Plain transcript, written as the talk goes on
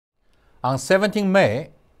On 17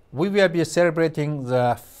 May, we will be celebrating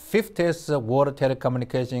the 50th World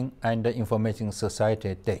Telecommunication and Information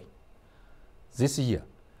Society Day. This year,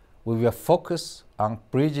 we will focus on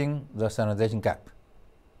bridging the standardization gap.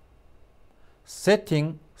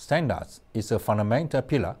 Setting standards is a fundamental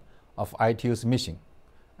pillar of ITU's mission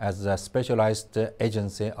as a specialized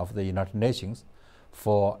agency of the United Nations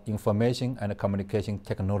for information and communication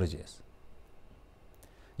technologies.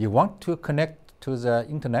 You want to connect to the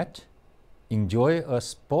internet, enjoy a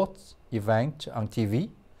sports event on TV,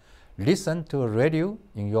 listen to a radio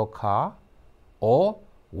in your car, or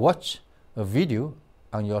watch a video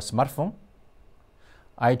on your smartphone?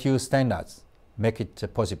 ITU standards make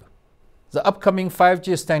it possible. The upcoming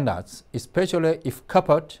 5G standards, especially if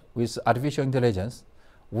coupled with artificial intelligence,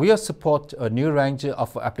 will support a new range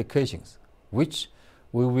of applications which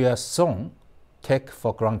we will soon take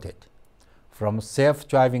for granted, from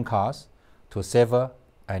self-driving cars to safer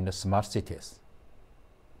and smart cities.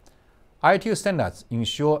 ITU standards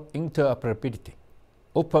ensure interoperability,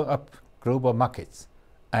 open up global markets,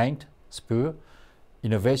 and spur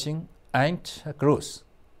innovation and growth.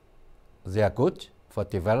 They are good for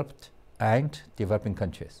developed and developing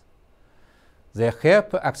countries. They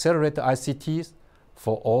help accelerate ICTs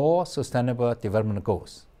for all sustainable development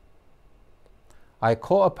goals. I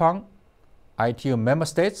call upon ITU member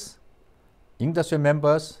states, industry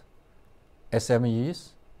members, SMEs,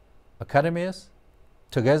 academies,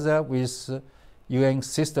 together with UN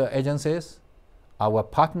sister agencies, our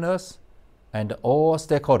partners, and all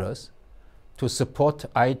stakeholders to support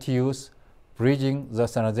ITU's Bridging the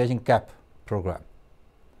Standardization Gap program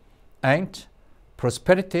and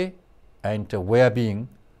prosperity and well-being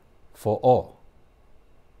for all.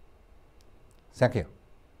 Thank you.